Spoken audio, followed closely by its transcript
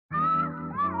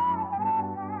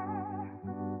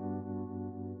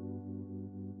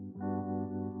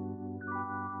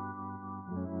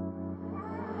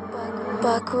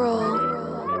Buck roll.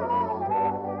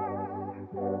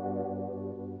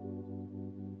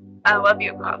 I love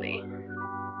you, Bobby.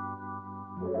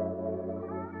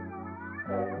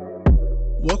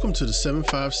 Welcome to the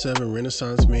 757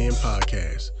 Renaissance Man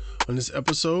podcast. On this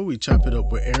episode, we chop it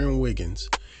up with Aaron Wiggins.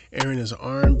 Aaron is an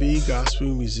R&B, gospel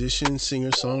musician, singer,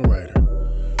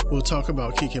 songwriter. We'll talk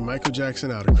about kicking Michael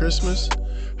Jackson out of Christmas,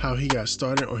 how he got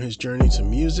started on his journey to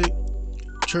music,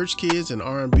 church kids and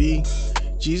R&B,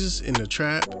 Jesus in the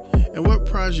trap, and what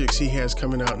projects he has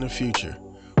coming out in the future.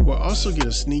 We'll also get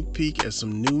a sneak peek at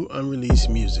some new unreleased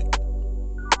music.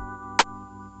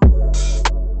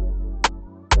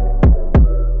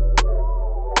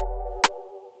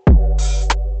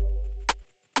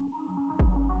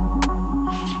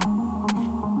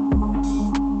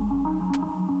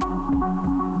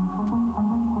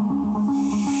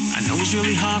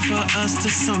 Really hard for us to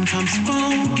sometimes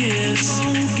focus.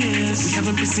 We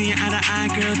haven't been seeing eye to eye,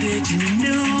 girl, did you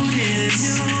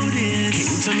notice? Can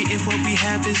you tell me if what we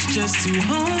have is just too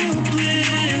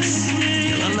hopeless?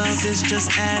 Girl, our love is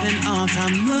just at an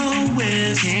all-time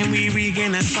lowest. Can we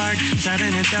regain that spark, shot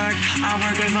in the dark? I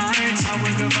work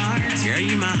of art, girl,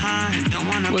 you my heart, don't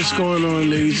wanna. What's going on,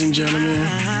 ladies and gentlemen?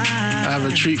 I have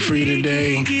a treat for you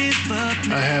today.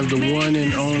 I have the one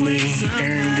and only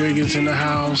Aaron Wiggins in the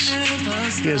house.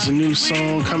 He has a new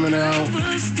song coming out.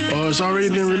 Oh, it's already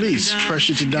been released,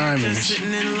 Pressure to Diamonds. You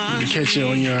can catch it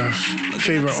on your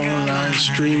favorite online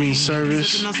streaming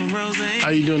service. How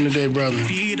you doing today, brother?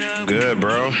 Good,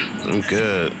 bro. I'm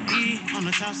good.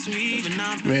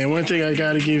 Man, one thing I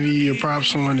got to give you your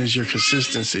props on is your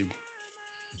consistency.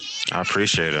 I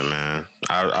appreciate it, man.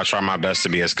 I try my best to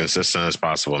be as consistent as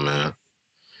possible, man.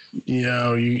 You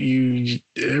know, you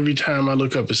every time I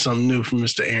look up, it's something new from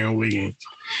Mr. Aaron Wiggins.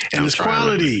 And it's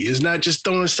quality. It's not just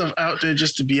throwing stuff out there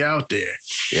just to be out there.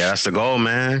 Yeah, that's the goal,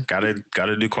 man. Gotta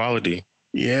do quality.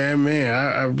 Yeah, man.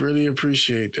 I really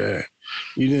appreciate that.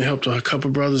 You didn't help a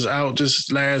couple brothers out this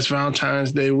last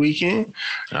Valentine's Day weekend.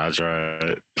 That's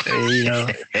right. And, you know,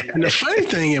 and the funny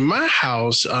thing in my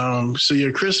house, so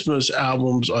your Christmas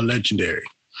albums are legendary.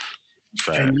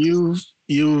 Fact. And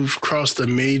you've crossed a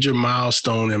major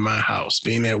milestone in my house,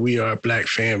 being that we are a Black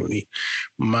family.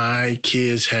 My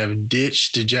kids have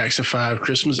ditched the Jackson 5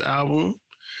 Christmas album,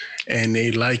 and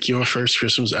they like your first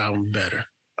Christmas album better.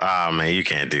 Oh, man, you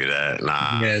can't do that.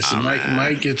 Nah. Yeah, so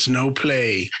Mike gets no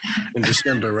play in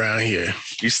December around here.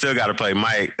 You still got to play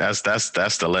Mike. That's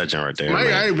the legend right there. Mike,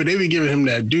 man. but they be giving him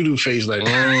that doo-doo face like,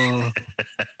 yeah.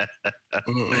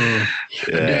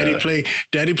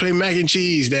 Daddy play mac and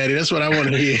cheese, Daddy. That's what I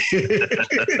want to hear.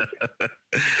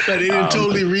 Like they didn't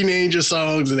totally rename your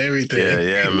songs and everything.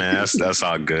 Yeah, man. That's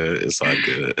all good. It's all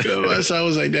good. So I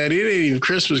was like, Daddy, it ain't even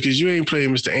Christmas because you ain't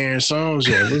playing Mr. Aaron songs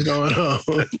yet. What's going on?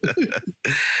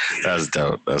 That's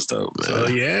dope, man. So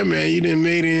yeah, man, you done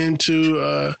made it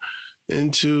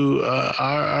into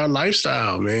our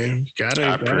lifestyle, man.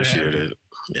 I appreciate it.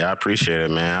 Yeah, I appreciate it,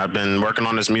 man. I've been working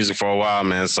on this music for a while,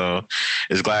 man. So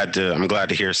I'm glad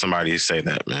to hear somebody say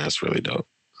that, man. It's really dope.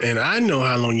 And I know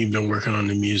how long you've been working on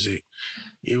the music.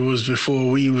 It was before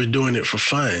we were doing it for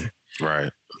fun.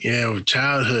 Right. Yeah, with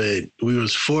childhood, we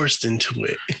was forced into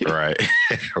it. Right.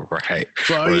 Right.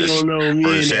 For all you don't know,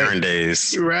 me and Sharon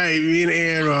days. Right. Me and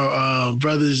Aaron are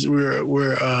brothers. We're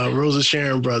Rosa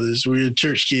Sharon brothers. We're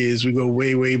church kids. We go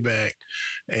way, way back.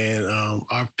 And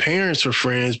our parents were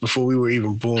friends before we were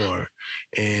even born.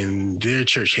 And they're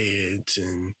church heads.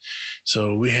 And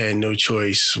so we had no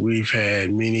choice. We've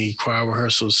had many choir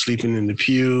rehearsals, sleeping in the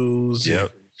pews.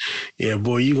 Yep. Yeah,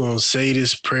 boy, you gonna say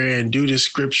this prayer and do this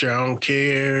scripture, I don't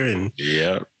care. And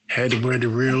had to wear the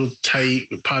real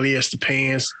tight polyester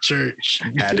pants to church.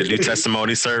 Had to do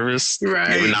testimony service.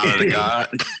 Right. Giving honor to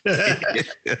God.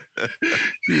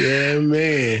 Yeah,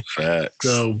 man. Facts.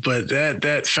 So, but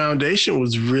that foundation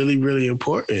was really, really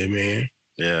important, man.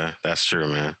 Yeah, that's true,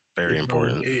 man. Very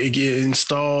important. It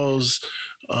installs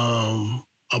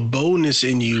a boldness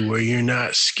in you where you're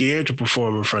not scared to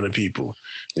perform in front of people.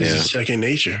 It's second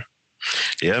nature.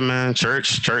 Yeah, man.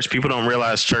 Church. People don't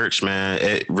realize church, man.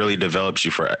 It really develops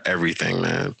you for everything,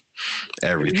 man.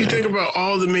 Everything. If you think about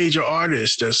all the major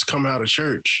artists that's come out of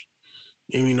church,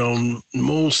 and, you know,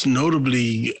 most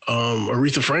notably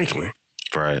Aretha Franklin.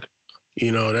 Right.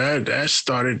 You know, that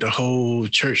started the whole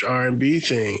church R&B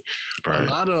thing. Right.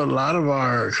 A lot of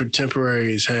our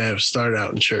contemporaries have started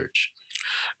out in church.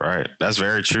 Right. That's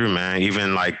very true, man.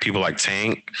 Even like people like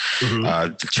Tank,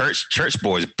 church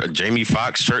boys, Jamie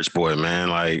Foxx, church boy,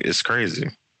 man. Like, it's crazy.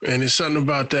 And it's something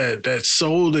about that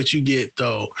soul that you get,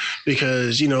 though,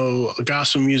 because, you know,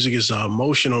 gospel music is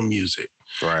emotional music.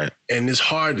 Right. And it's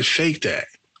hard to fake that.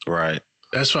 Right.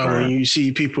 That's why when you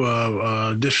see people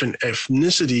of different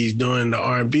ethnicities doing the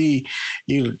R&B,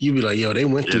 you be like, yo, they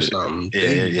went through something.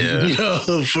 You know,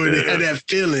 they had that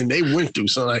feeling, they went through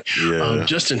something. Like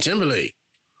Justin Timberlake,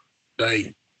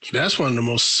 like that's one of the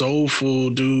most soulful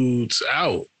dudes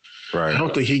out. Right. I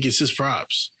don't think he gets his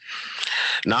props.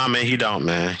 Nah, man, he don't,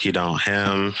 man. He don't.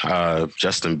 Him,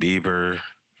 Justin Bieber.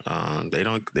 They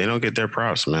don't get their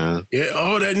props, man. Yeah.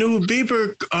 Oh, that new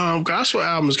Bieber gospel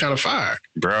album is kind of fire,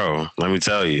 bro. Let me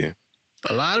tell you,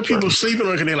 a lot of people sleeping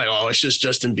on it. They're like, oh, it's just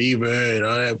Justin Bieber and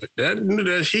all that. But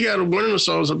that he got one of the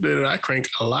songs up there that I crank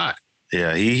a lot.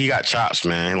 Yeah, he got chops,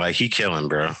 man. Like he killing,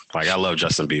 bro. Like I love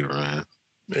Justin Bieber, man.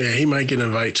 Yeah, he might get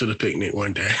invited to the picnic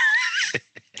one day.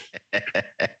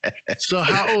 So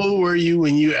how old were you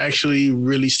when you actually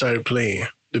really started playing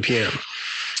the piano?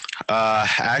 I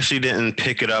actually didn't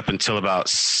pick it up until about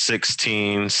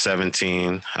 16,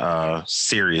 17,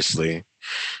 seriously.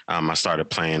 I started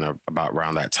playing about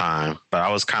around that time, but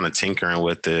I was kind of tinkering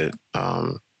with it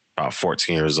about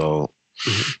 14 years old.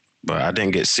 Mm-hmm. But I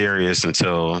didn't get serious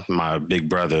until my big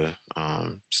brother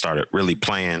started really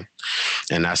playing.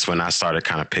 And that's when I started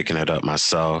kind of picking it up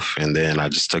myself. And then I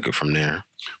just took it from there.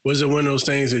 Was it one of those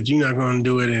things that you're not going to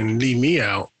do it and leave me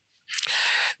out?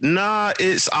 Nah,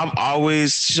 I've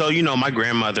always, so, you know, my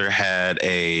grandmother had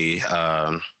a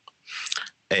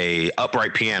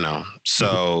upright piano.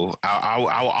 So I would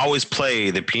always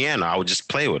play the piano. I would just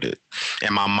play with it.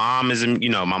 And my mom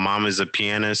is a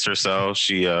pianist herself.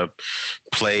 She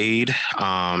played.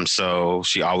 So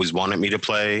she always wanted me to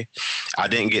play. I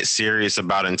didn't get serious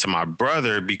about it until my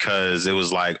brother, because it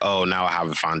was like, oh, now I have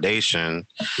a foundation.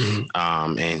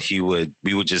 Mm-hmm. And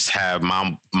we would just have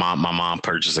my mom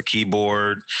purchase a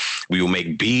keyboard. We would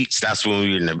make beats. That's when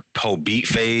we were in the whole beat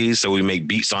phase. So we make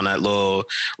beats on that little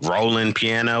rolling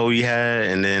piano we had.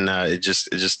 And then it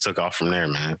just took off from there,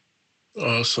 man.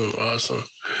 Awesome.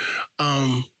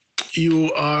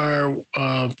 You are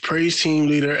a praise team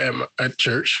leader at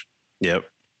church. Yep.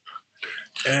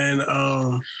 And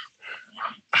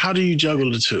how do you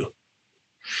juggle the two?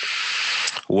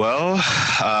 Well,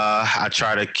 I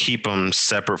try to keep them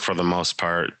separate for the most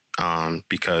part,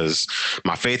 because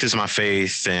my faith is my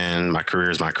faith and my career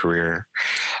is my career.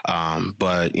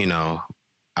 But, you know,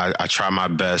 I try my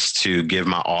best to give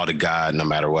my all to God no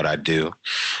matter what I do,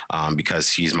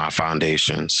 because he's my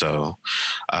foundation. So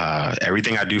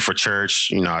everything I do for church,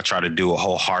 you know, I try to do it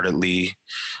wholeheartedly,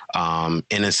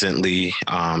 innocently.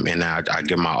 And I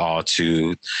give my all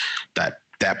to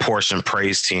that portion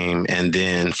praise team. And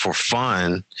then for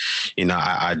fun, you know,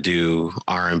 I do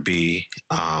R&B,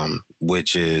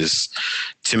 which is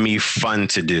to me fun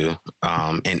to do,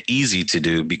 and easy to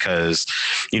do, because,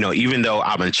 you know, even though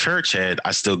I'm a church head,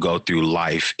 I still go through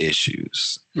life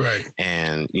issues. Right.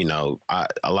 And, you know,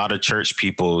 a lot of church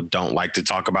people don't like to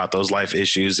talk about those life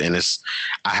issues. And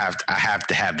I have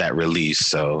to have that release.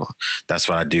 So that's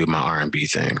what I do, my R&B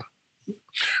thing.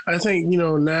 I think, you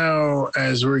know, now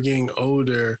as we're getting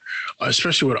older,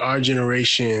 especially with our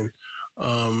generation,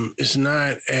 it's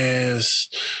not as,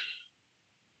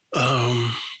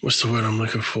 what's the word I'm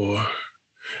looking for?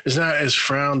 It's not as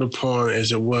frowned upon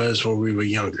as it was when we were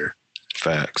younger.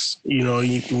 Facts. You know,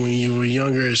 when you were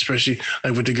younger, especially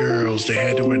like with the girls, they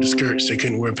had to wear the skirts, they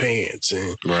couldn't wear pants,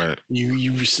 and right.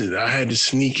 I had to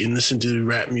sneak and listen to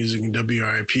rap music and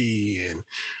WRP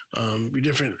and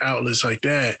different outlets like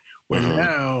that. Where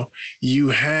now you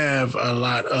have a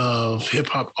lot of hip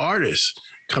hop artists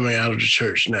coming out of the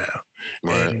church now.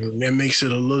 Right. And that makes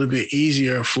it a little bit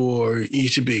easier for you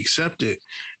to be accepted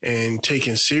and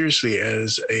taken seriously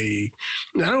as I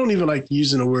don't even like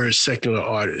using the word secular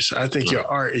artist. I think your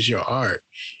art is your art.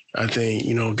 I think,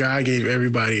 you know, God gave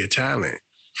everybody a talent.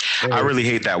 I really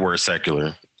hate that word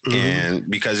secular. Mm-hmm. And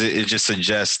because it just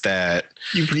suggests that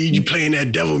you playing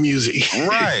that devil music,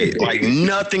 right? Like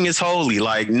nothing is holy,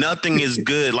 like nothing is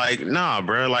good. Like, nah,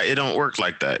 bro, like it don't work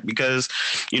like that, because,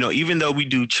 you know, even though we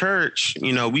do church,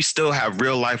 you know, we still have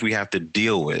real life we have to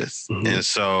deal with. Mm-hmm. And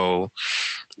so,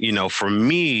 you know, for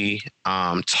me,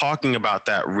 talking about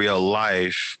that real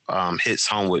life hits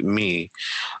home with me,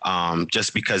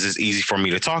 just because it's easy for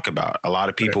me to talk about. A lot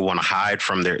of people want to hide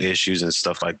from their issues and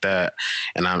stuff like that,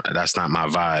 and that's not my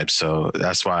vibe. So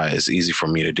that's why it's easy for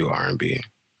me to do R&B.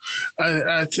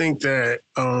 I think that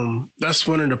that's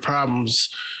one of the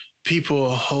problems.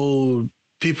 People hold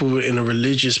people in a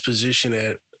religious position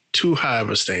at too high of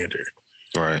a standard.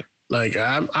 Right. Like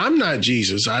I'm not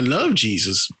Jesus. I love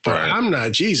Jesus, but Right. I'm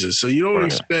not Jesus. So you don't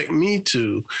expect me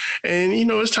to. And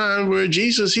it's time where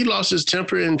Jesus, he lost his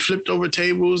temper and flipped over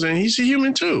tables, and he's a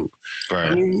human too.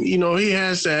 Right. I mean, he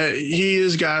has that. He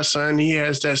is God's son. He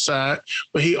has that side,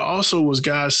 but he also was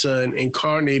God's son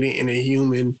incarnated in a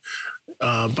human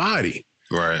body.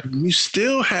 Right. You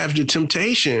still have the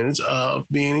temptations of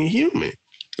being a human.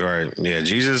 Right. Yeah.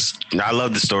 Jesus. I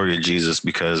love the story of Jesus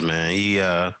because, man,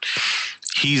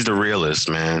 he's the realist,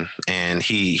 man. And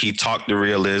he talked to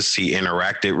realists. He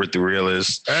interacted with the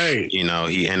realists. Right. He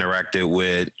interacted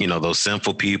with, those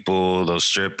sinful people, those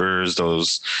strippers,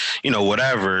 those,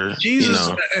 whatever. Jesus,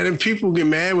 and people get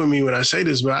mad with me when I say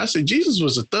this, but I say Jesus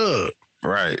was a thug.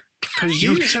 Right. Because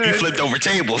you flipped over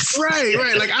tables.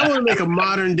 Right. Like I want to make a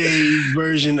modern day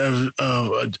version of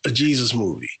a Jesus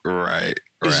movie. Right.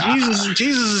 Because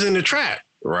Jesus is in the trap.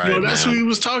 Right. That's who he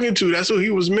was talking to. That's who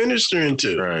he was ministering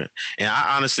to. Right. And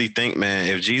I honestly think, man,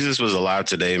 if Jesus was alive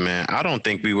today, man, I don't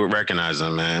think we would recognize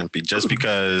him, man. Just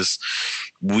because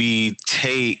we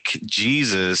take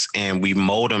Jesus and we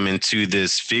mold him into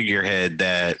this figurehead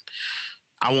that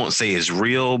I won't say is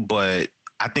real, but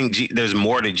I think there's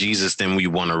more to Jesus than we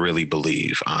want to really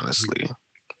believe, honestly.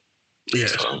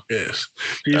 Yes, so, yes.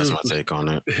 That's my take on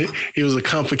it. He was a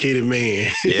complicated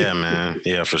man. Yeah, man.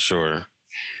 Yeah, for sure.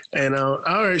 And all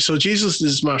right, so Jesus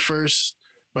is my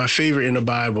favorite in the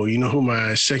Bible. You know who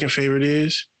my second favorite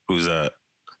is? Who's that?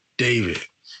 David.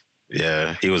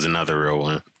 Yeah, he was another real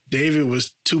one. David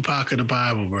was Tupac of the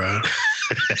Bible, bro.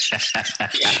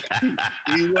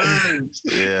 He was.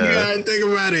 Yeah. You gotta think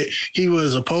about it. He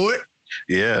was a poet.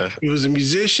 Yeah. He was a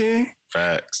musician.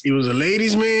 Facts. He was a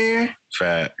ladies' man.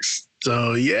 Facts.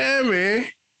 So yeah, man.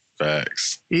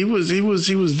 Facts. He was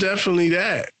definitely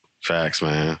that. Facts,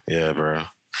 man. Yeah, bro.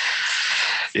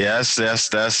 Yeah,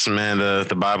 that's man.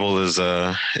 The Bible is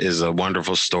a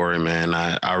wonderful story, man.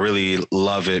 I really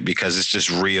love it because it's just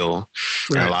real.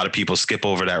 Right. And a lot of people skip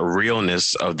over that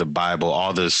realness of the Bible.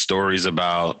 All the stories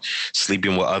about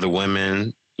sleeping with other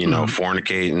women,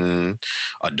 fornicating,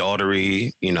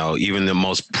 adultery, even the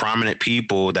most prominent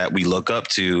people that we look up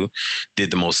to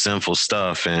did the most sinful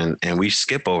stuff. And we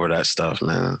skip over that stuff,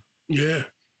 man. Yeah.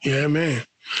 Yeah, man.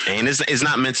 And it's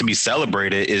not meant to be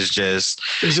celebrated. It's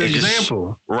an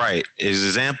example. Right. It's an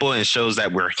example and shows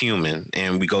that we're human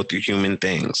and we go through human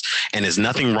things. And there's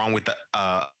nothing wrong with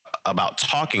about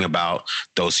talking about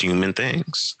those human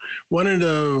things. One of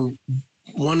the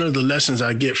lessons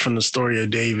I get from the story of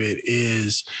David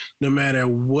is no matter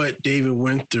what David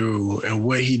went through and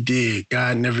what he did,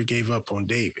 God never gave up on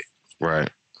David. Right.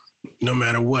 No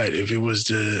matter what, if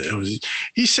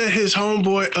he set his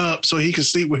homeboy up so he could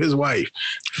sleep with his wife.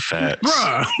 Facts.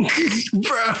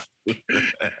 Bruh.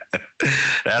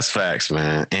 That's facts,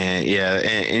 man. And yeah,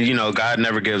 and God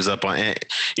never gives up on and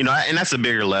that's a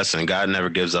bigger lesson. God never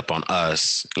gives up on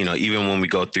us, even when we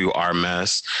go through our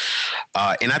mess.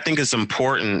 And I think it's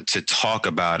important to talk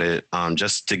about it,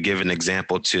 just to give an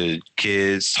example to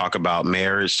kids, talk about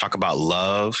marriage, talk about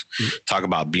love, talk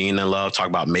about being in love, talk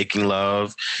about making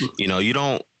love. You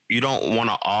don't want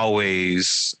to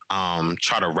always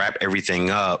try to wrap everything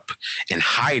up and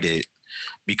hide it,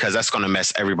 because that's going to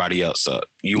mess everybody else up.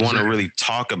 You want to really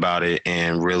talk about it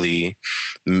and really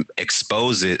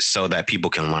expose it so that people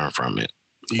can learn from it.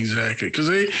 Exactly. Because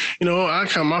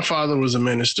my father was a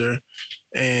minister,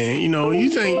 and, you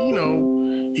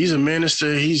think, he's a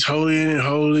minister, he's holy and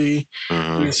holy.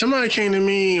 Mm-hmm. And somebody came to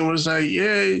me and was like,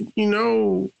 yeah,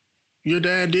 your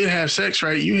dad did have sex,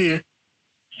 right? You hear?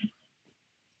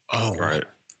 Oh, right.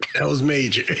 That was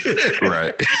major.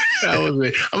 Right. That was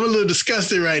it. I'm a little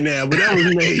disgusted right now, but that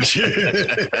was major.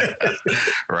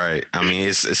 Right. I mean,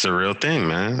 it's a real thing,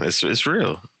 man. It's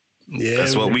real. Yeah.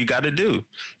 That's what we got to do.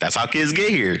 That's how kids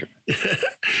get here.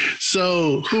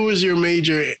 So who is your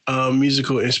major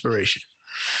musical inspiration?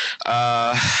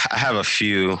 I have a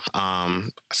few.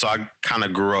 So I kind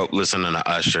of grew up listening to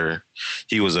Usher.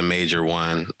 He was a major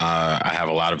one. I have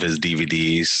a lot of his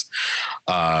DVDs.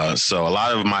 So a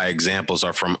lot of my examples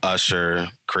are from Usher,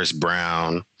 Chris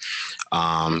Brown.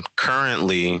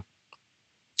 Currently,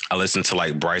 I listen to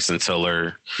like Bryson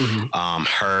Tiller. Mm-hmm.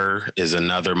 Her is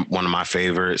another one of my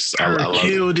favorites. Her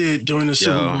killed it during the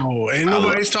Super Bowl. Ain't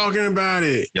nobody's talking about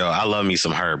it. Yo, I love me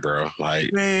some her, bro.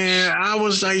 Like, man, I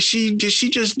was like, did she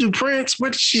just do Prince?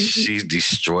 What did she do? She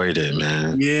destroyed it,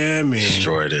 man. Yeah, man.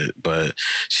 Destroyed it. But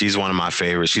she's one of my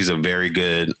favorites. She's a very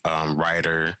good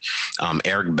writer.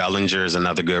 Eric Bellinger is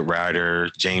another good writer.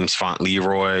 James Font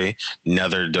Leroy,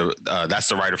 that's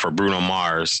the writer for Bruno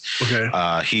Mars.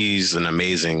 Okay. He's an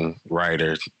amazing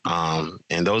writer.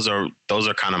 And those are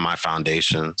kind of my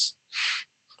foundations.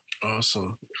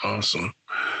 Awesome.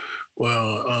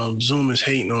 Well, Zoom is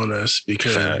hating on us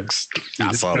because Facts.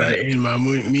 I saw trying that. to end my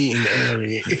meeting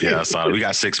early. Yeah, I saw it. We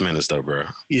got 6 minutes though, bro.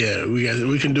 Yeah,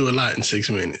 we can do a lot in 6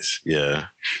 minutes. Yeah.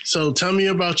 So tell me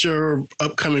about your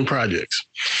upcoming projects.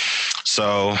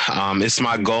 So it's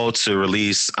my goal to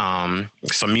release some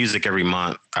music every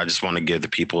month. I just want to give the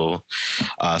people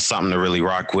something to really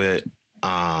rock with.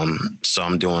 So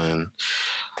I'm doing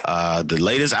the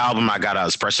latest album I got out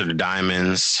is Pressure to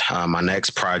Diamonds. My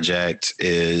next project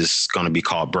is going to be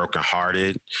called Broken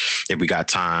Hearted. If we got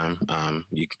time,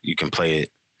 you can play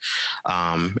it.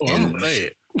 I'm gonna play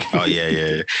it. Oh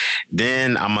yeah.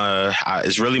 Then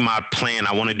it's really my plan.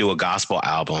 I want to do a gospel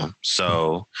album.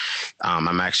 So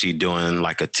I'm actually doing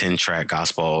like a 10-track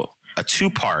gospel, a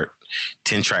 2-part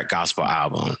 10-track gospel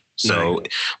album. So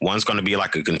one's going to be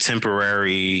like a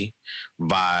contemporary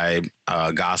vibe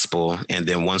gospel, and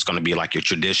then one's going to be like your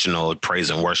traditional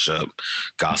praise and worship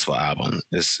gospel album.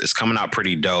 It's coming out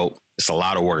pretty dope. It's a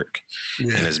lot of work,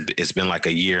 and it's been like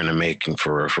a year in the making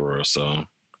for real. So,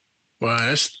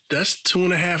 wow, that's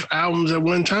 2.5 albums at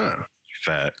one time.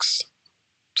 Facts.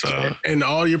 So, and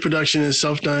all your production is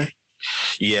self-done?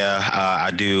 Yeah, I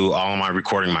do all of my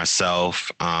recording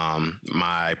myself.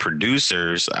 My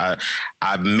producers,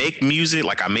 I make music,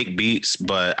 like I make beats,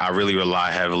 but I really rely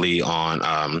heavily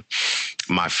on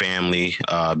my family,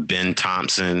 Ben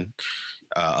Thompson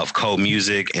of Code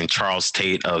Music and Charles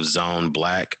Tate of Zone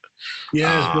Black.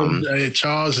 Yes,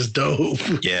 Charles is dope.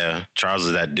 Yeah, Charles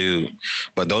is that dude.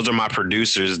 But those are my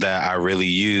producers that I really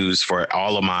use for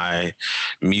all of my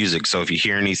music. So if you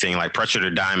hear anything like Pressure to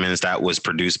Diamonds, that was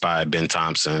produced by Ben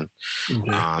Thompson.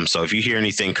 Okay. So if you hear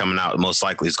anything coming out, most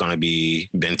likely it's going to be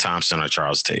Ben Thompson or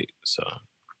Charles Tate. So.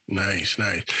 Nice.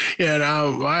 Yeah, and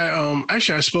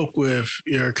I spoke with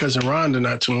your cousin Rhonda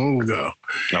not too long ago.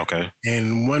 Okay.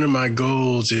 And one of my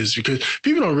goals is, because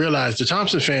people don't realize the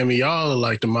Thompson family, y'all are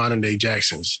like the modern day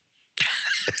Jacksons.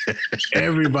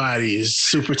 Everybody is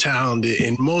super talented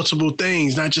in multiple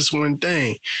things, not just one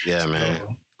thing. Yeah,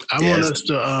 man. I want us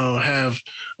to have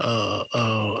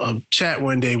a chat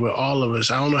one day with all of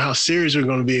us. I don't know how serious we're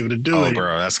going to be able to do it. Oh,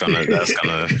 bro, that's gonna.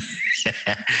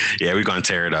 Yeah, we're gonna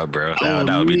tear it up, bro.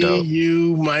 That would be dope.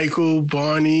 You, Michael,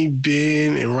 Barney,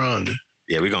 Ben, and Rhonda.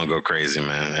 Yeah, we're gonna go crazy,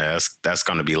 man. Yeah, that's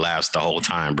gonna be laughs the whole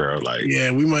time, bro. Like,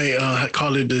 yeah, we might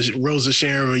call it the Rosa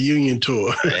Sharon reunion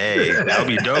tour. Hey, that would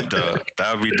be dope, though.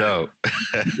 That would be dope.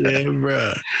 Yeah,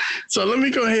 bro. So let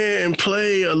me go ahead and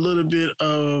play a little bit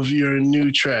of your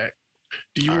new track.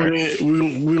 Do you want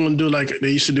to? We're gonna do like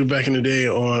they used to do back in the day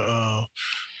on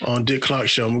Dick Clark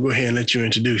Show. I'm gonna go ahead and let you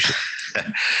introduce it.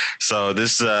 So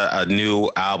this is a new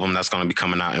album that's going to be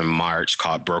coming out in March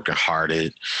called Broken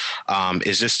Hearted.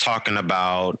 It's just talking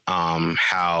about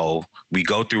how we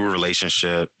go through a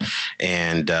relationship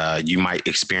and you might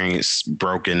experience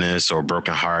brokenness or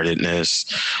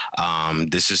brokenheartedness.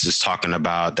 This is just talking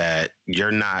about that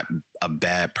you're not a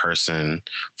bad person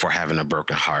for having a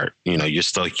broken heart. You know, you're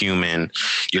still human.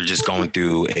 You're just going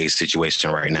through a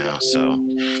situation right now. So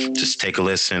just take a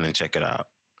listen and check it out.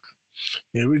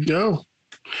 Here we go.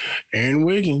 Aaron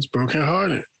Wiggins, Broken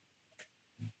Hearted.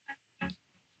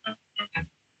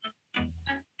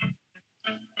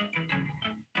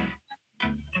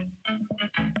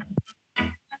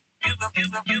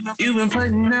 You've been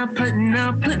putting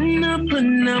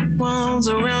up walls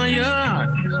around your heart.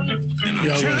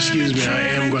 Y'all gonna excuse me, I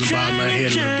am gonna bob my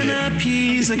head a little bit.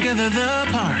 Piece together the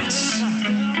parts.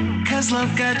 Cause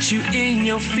love got you in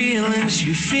your feelings.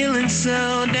 You feeling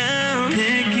so down.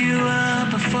 Pick you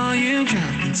up before you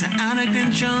drop into out of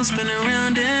control, spin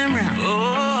around and round.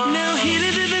 Oh, now he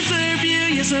didn't deserve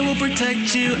you. Yes, I will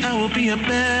protect you. I will be a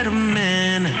better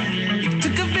man. You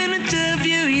took advantage of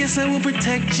you. Yes, I will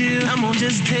protect you. I'm gonna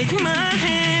just take my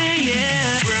hand.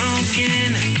 Yeah,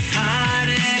 broken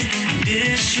hearted,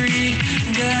 disregarded.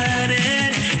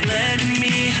 Let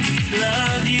me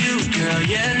love you, girl.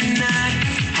 You're not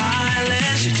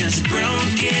heartless. You're just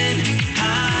broken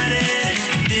hearted,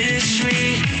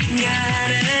 disregarded.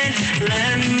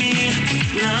 Let me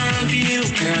love you,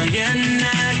 girl. You're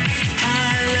not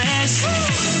heartless.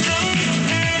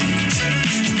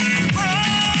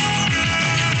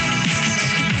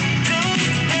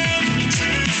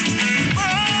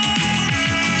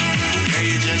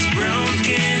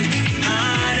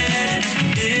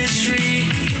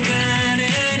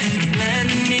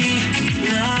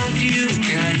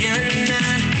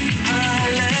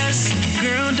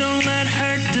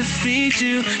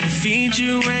 Feed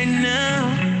you right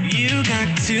now. You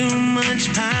got too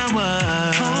much power.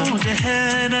 Hold your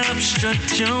head up,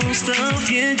 strut your stuff,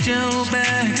 get your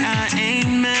back. I ain't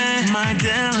mad, my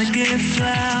delicate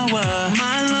flower.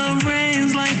 My love love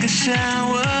rains like a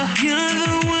shower. You're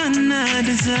the one I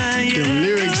desire. The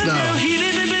lyrics now. He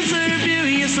didn't deserve you,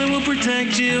 yes, I will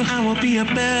protect you. I will be a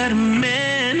better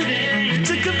man.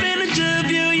 Took advantage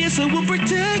of you, yes, I will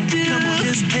protect you. Come on,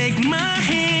 just take my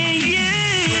hand, yeah.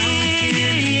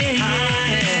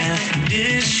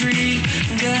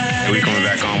 Are we coming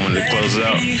back on when it closes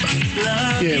out?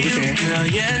 Yeah, we can. Girl,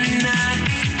 you're not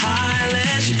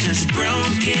heartless, you're just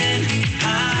broken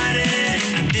hearted,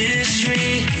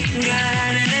 disregarded.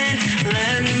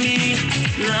 Let me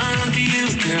love you,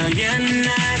 girl, you're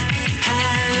not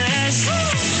heartless.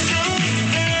 Don't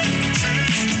ever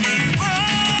take me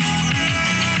wrong.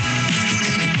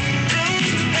 Don't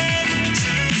ever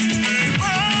take me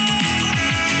wrong.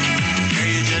 Girl,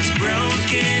 you're just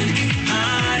broken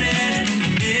hearted.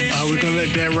 We're gonna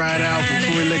let that ride out.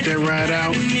 Before we let that ride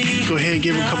out, go ahead and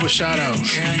give a couple shout outs.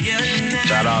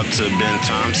 Shout out to Ben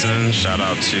Thompson. Shout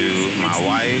out to my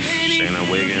wife, Aaron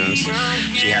Wiggins.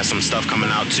 She has some stuff coming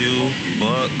out too.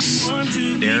 Books,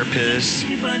 therapist.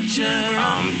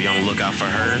 Be on the lookout for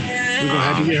her. We're gonna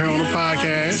have to get her on the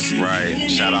podcast. Right.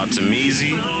 Shout out to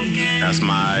Meezy. That's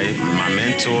my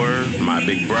mentor, my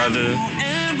big brother.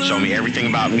 Show me everything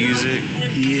about music.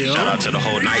 Yeah. Shout out to the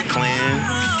whole Night Clan.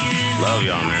 Love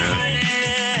y'all, man.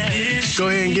 Go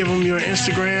ahead and give them your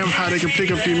Instagram, how they can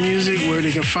pick up your music, where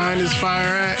they can find this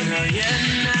fire at.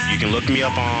 You can look me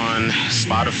up on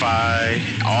Spotify,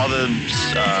 all the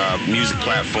music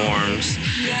platforms,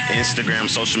 Instagram,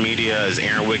 social media is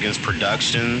Aaron Wiggins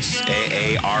Productions,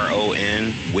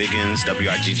 AARON Wiggins,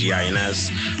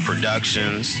 WIGGINS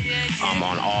Productions,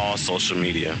 on all social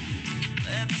media.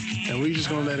 And we just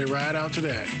gonna let it ride out to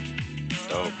that.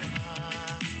 Dope.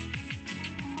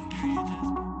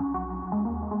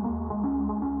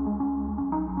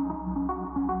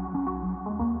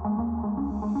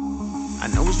 I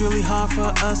know it's really hard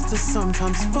for us to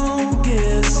sometimes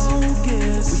focus.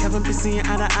 We haven't been seeing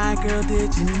eye to eye, girl,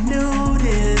 did you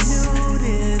notice?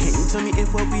 Can you tell me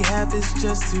if what we have is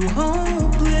just too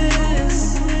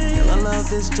hopeless? Girl, our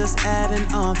love is just at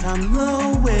an all-time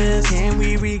lowest. Can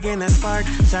we regain that spark,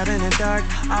 shot in the dark,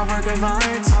 our work of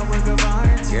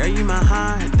art? Girl, you my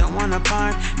heart, don't wanna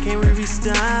part, can we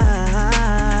restart?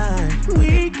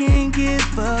 We can't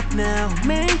give up now,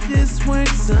 make this work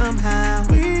somehow.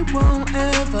 We won't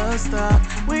ever stop,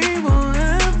 we won't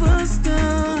ever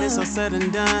stop. When it's all said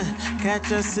and done,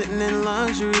 catch us sitting in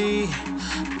luxury,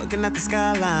 looking at the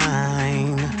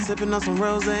skyline, sipping on some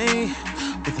rosé.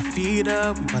 With the feet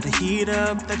up, we bout to heat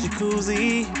up that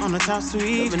jacuzzi on the top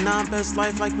suite. Living our best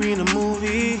life like we in a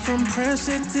movie. From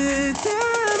pressure to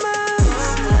diamonds.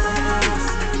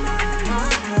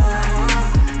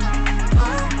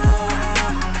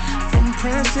 From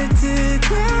pressure to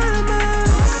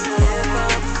diamonds.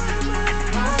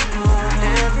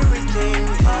 Everything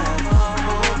we have,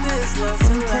 all this love to last.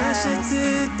 From pressure to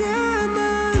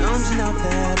diamonds. Don't you know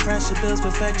that pressure builds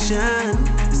perfection?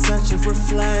 It's such a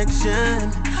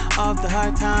reflection of the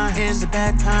hard times and the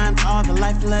bad times, all the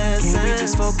life lessons. Can we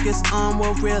just focus on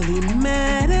what really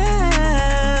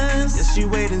matters? Just you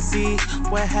wait and see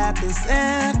what happens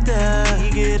after.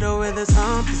 You get over this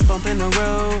hump, this bump in the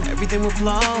road, everything will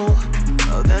flow.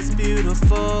 Oh, that's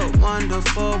beautiful,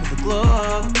 wonderful, with a glow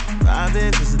up.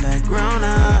 Vibing just that grown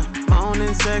up. Phone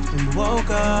in sex when you woke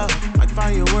up. Like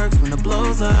fireworks when it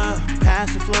blows up.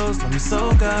 Passion flows, let me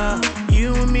soak up.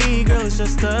 You and me, girl, it's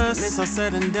just us. When it's all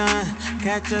said and done,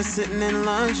 catch us sitting in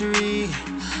luxury,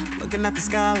 looking at the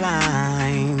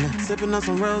skyline, sipping on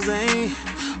some rosé.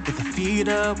 With the feet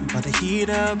up, we bout to heat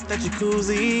up that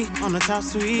jacuzzi on the top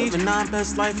suite. Living our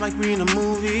best life like we in a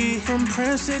movie. From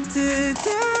pressure to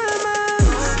diamonds.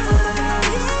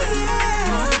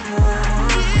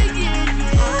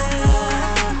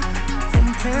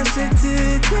 From pressure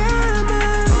to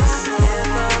diamonds.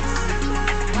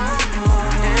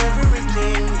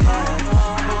 Everything we have,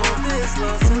 all this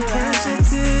love to last. From pressure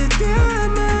to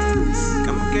diamonds.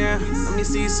 Come on, girl, let me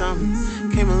see something.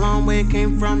 Came a long way,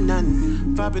 came from nothing.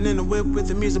 Vibing in the whip with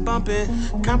the music bumping.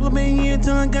 Complimenting you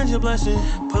till I got you blushing.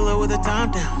 Pull her with the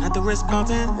top down at the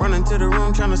Ritz-Carlton. Running to the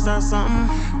room trying to start something.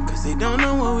 Cause they don't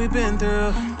know what we've been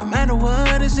through. No matter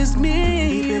what, it's just me.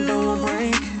 Deep in but won't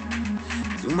break.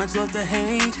 Too much love to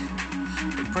hate.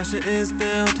 The pressure is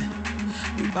building.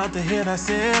 We about to hit our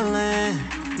ceiling.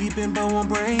 Deep in but won't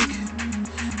break.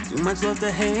 Too much love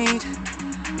to hate.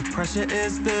 The pressure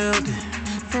is building.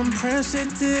 From pressure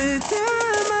to diamonds.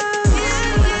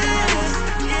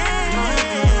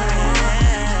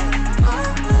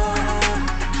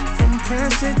 From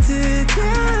pressure to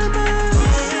diamonds.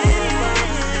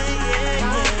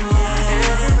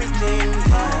 Everything we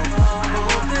have,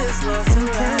 all this love to last. From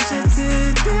pressure to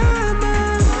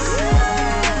diamonds.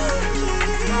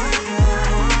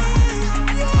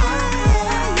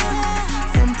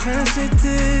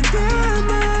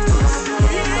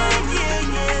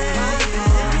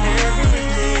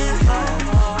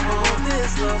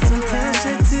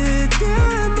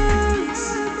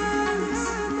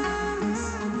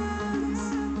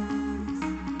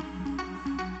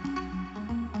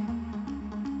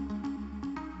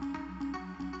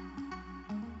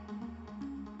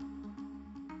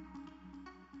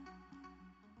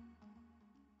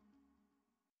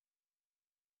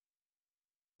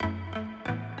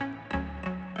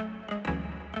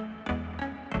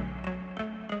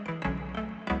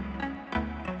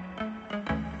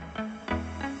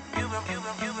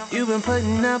 you've been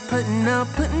putting up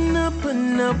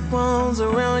walls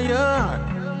around your heart.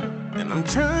 And I'm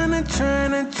trying to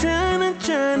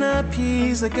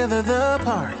piece together the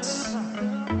parts.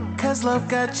 Cause love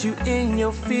got you in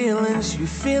your feelings, you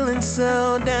feeling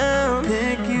so down.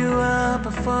 Pick you up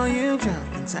before you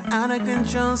drown into out of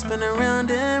control, spin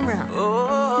around and round.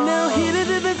 Oh, now he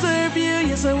didn't deserve you,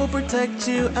 yes I will protect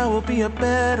you, I will be a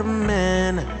better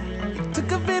man. He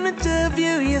took advantage of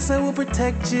you, yes I will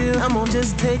protect you, I'm gonna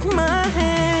just take my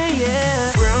hand,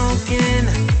 yeah. Broken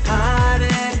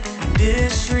hearted,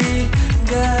 disregarded,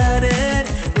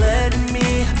 let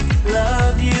me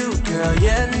love you, girl,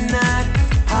 you're not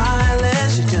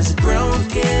heartless, you're just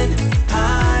broken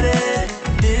hearted,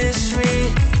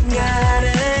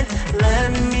 disregarded,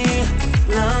 let me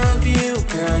love you,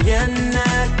 girl, you're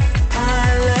not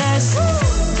heartless.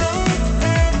 Don't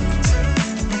have to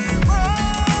be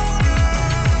wrong.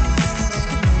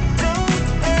 Don't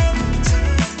have to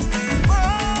be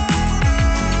wrong.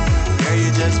 Girl,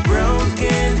 you're just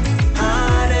broken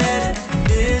hearted,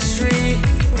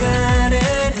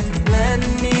 disregarded, let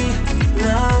me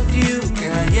love you,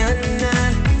 girl, you're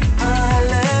not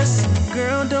heartless.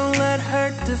 Girl, don't let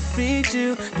hurt defeat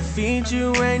you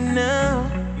right now.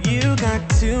 You got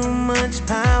too much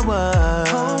power.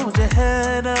 Hold your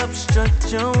head up, strut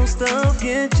your stuff,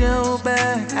 get your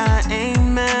back. I ain't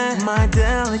mad, my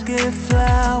delicate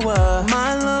flower.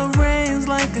 My love rains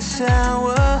like a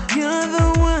shower. You're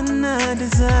the one I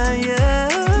desire.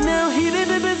 Now he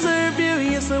didn't deserve you,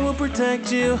 yes I will protect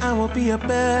you, I will be a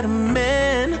better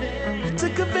man.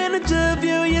 Took advantage of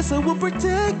you, yes I will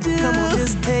protect you. Come on,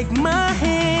 just take my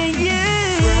hand,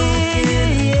 yeah.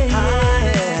 Broken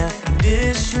hearted,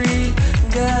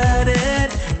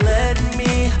 disregarded, let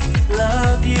me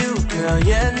love you, girl,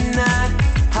 you're not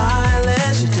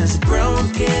heartless, you're just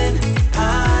broken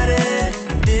hearted,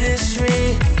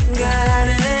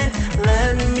 disregarded,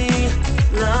 let me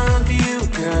love you,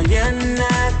 girl, you're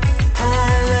not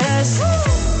heartless.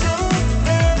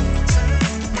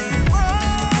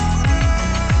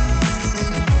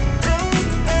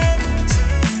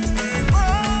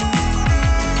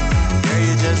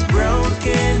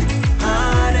 Broken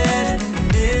hearted,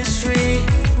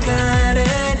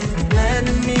 disregarded, let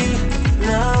me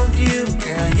love you,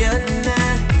 girl, you're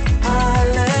not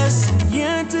heartless.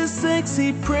 You're too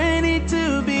sexy, pretty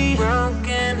to be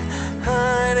broken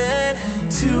hearted,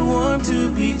 too warm to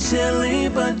be chilly,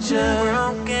 but you're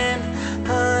broken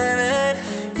hearted.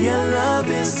 Your love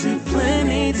is too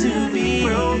plenty to be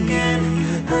broken